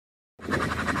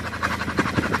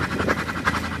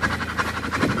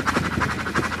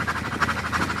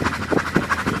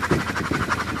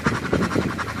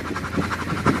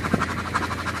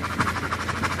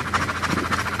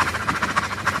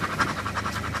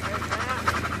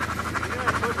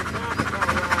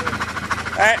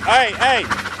Hey,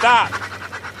 stop.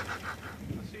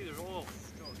 See, there's oil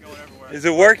going everywhere. Is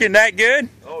it working that good?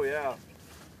 Oh, yeah.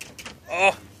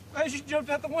 Oh. Hey, she jumped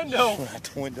out the window. Out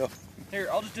the window. Here,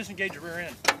 I'll just disengage your rear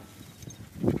end.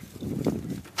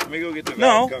 Let me go get the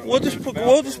No, valve cover. we'll just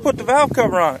put the valve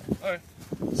cover on it. Okay.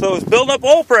 So it's building up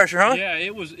oil pressure, huh? Yeah,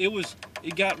 it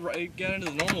got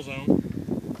into the normal zone.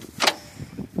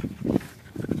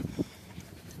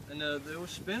 And it was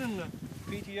spinning the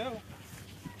PTO.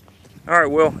 All right,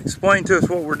 Will, explain to us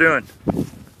what we're doing.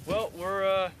 Well,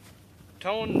 we're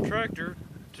towing the tractor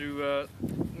to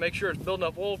make sure it's building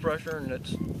up oil pressure and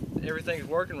everything's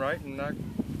working right and not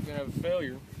gonna have a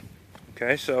failure.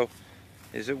 Okay, so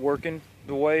is it working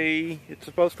the way it's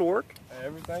supposed to work?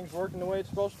 Everything's working the way it's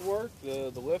supposed to work.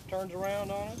 The lift turns around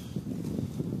on us.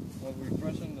 When we're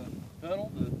pressing the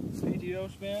pedal, the PTO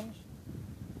spins.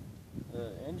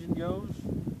 The engine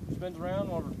spins around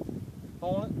while we're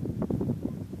pulling it.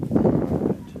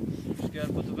 Just got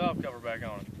to put the valve cover back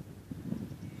on it.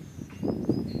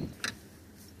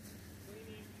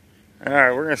 All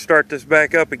right, we're going to start this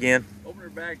back up again. Open her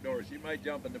back door. She might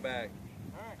jump in the back.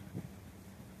 All right.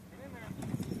 Get in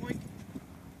there.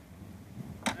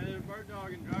 Hey, there's a bird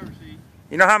dog in the driver's seat.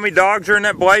 You know how many dogs are in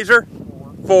that Blazer?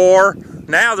 4.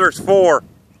 Now there's 4.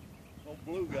 Old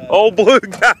Blue guy. Old Blue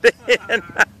got in.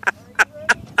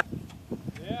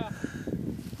 Yeah.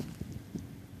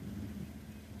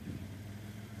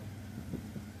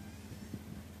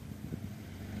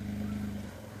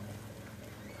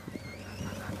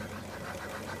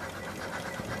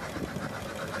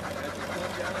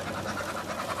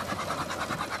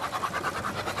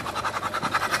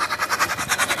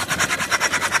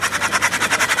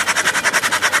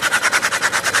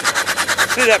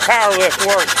 See that power lift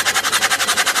work.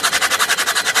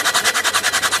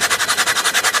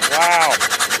 Wow.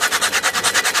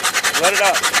 Let it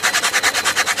up.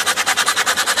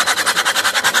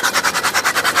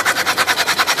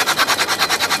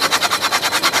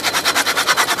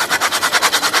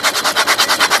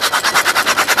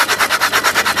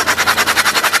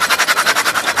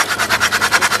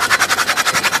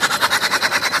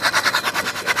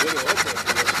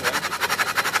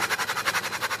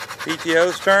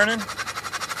 PTO's turning.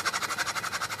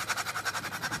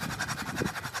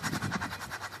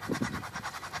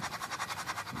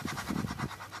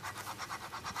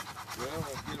 Well,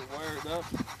 let's get it wired up.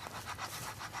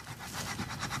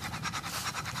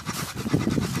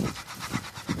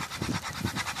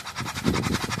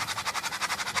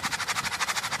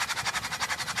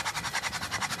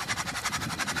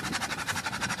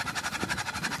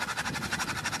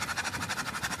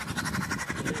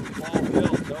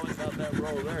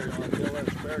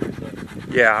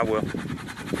 Yeah, I will.